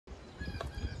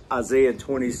Isaiah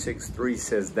 26:3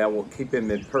 says, "Thou wilt keep him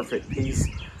in perfect peace,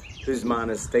 whose mind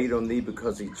is stayed on thee,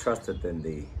 because he trusteth in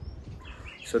thee."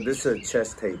 So this is a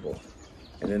chess table.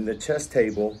 And in the chess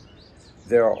table,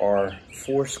 there are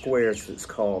 4 squares that's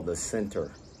called the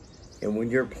center. And when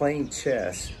you're playing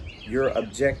chess, your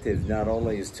objective not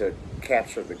only is to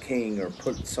capture the king or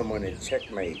put someone in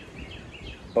checkmate,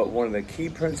 but one of the key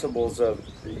principles of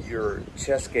your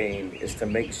chess game is to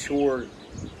make sure,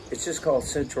 it's just called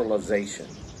centralization.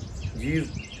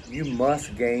 You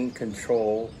must gain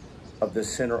control of the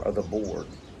center of the board.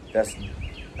 That's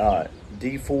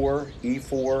D4,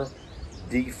 E4,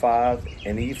 D5,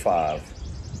 and E5.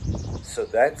 So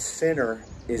that center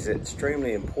is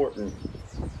extremely important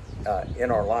in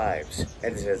our lives.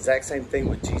 And it's the exact same thing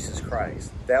with Jesus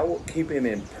Christ. Thou wilt keep him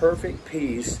in perfect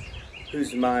peace,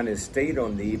 whose mind is stayed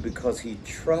on thee, because he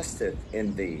trusteth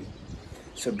in thee.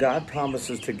 So God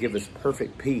promises to give us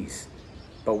perfect peace,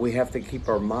 but we have to keep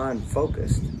our mind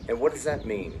focused. And what does that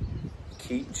mean?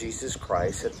 Keep Jesus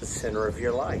Christ at the center of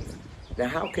your life. Now,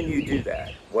 how can you do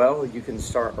that? Well, you can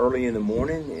start early in the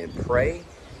morning and pray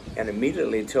and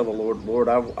immediately tell the Lord, Lord,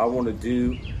 I want to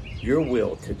do your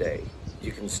will today.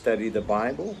 You can study the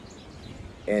Bible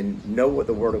and know what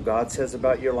the Word of God says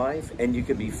about your life, and you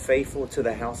can be faithful to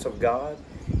the house of God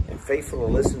and faithful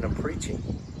to listen to preaching.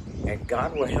 And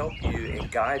God will help you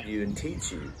and guide you and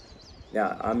teach you.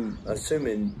 Now, I'm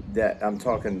assuming that I'm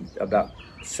talking about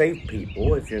saved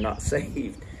people. If you're not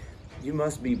saved, you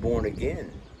must be born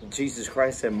again. Jesus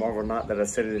Christ said, "Marvel not that I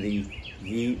said unto thee,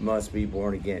 ye must be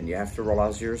born again." You have to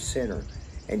realize you're a sinner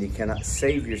and you cannot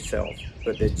save yourself,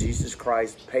 but that Jesus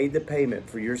Christ paid the payment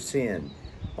for your sin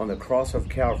on the cross of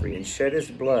Calvary and shed his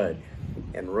blood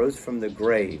and rose from the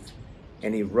grave.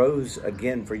 And he rose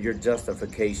again for your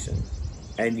justification.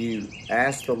 And you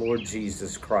ask the Lord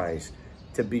Jesus Christ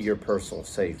to be your personal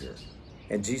Savior.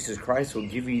 And Jesus Christ will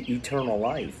give you eternal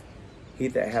life. He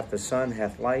that hath the Son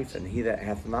hath life, and he that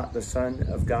hath not the Son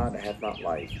of God hath not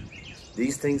life.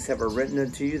 These things have I written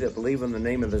unto you that believe in the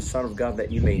name of the Son of God,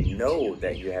 that you may know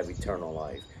that you have eternal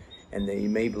life, and that you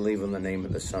may believe in the name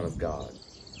of the Son of God.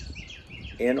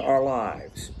 In our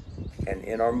lives and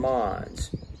in our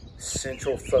minds,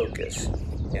 central focus.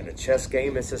 In a chess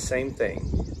game, it's the same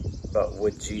thing. But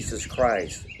with Jesus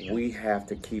Christ, we have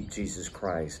to keep Jesus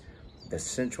Christ the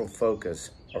central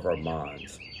focus of our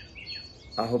minds.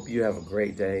 I hope you have a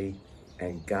great day,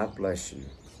 and God bless you.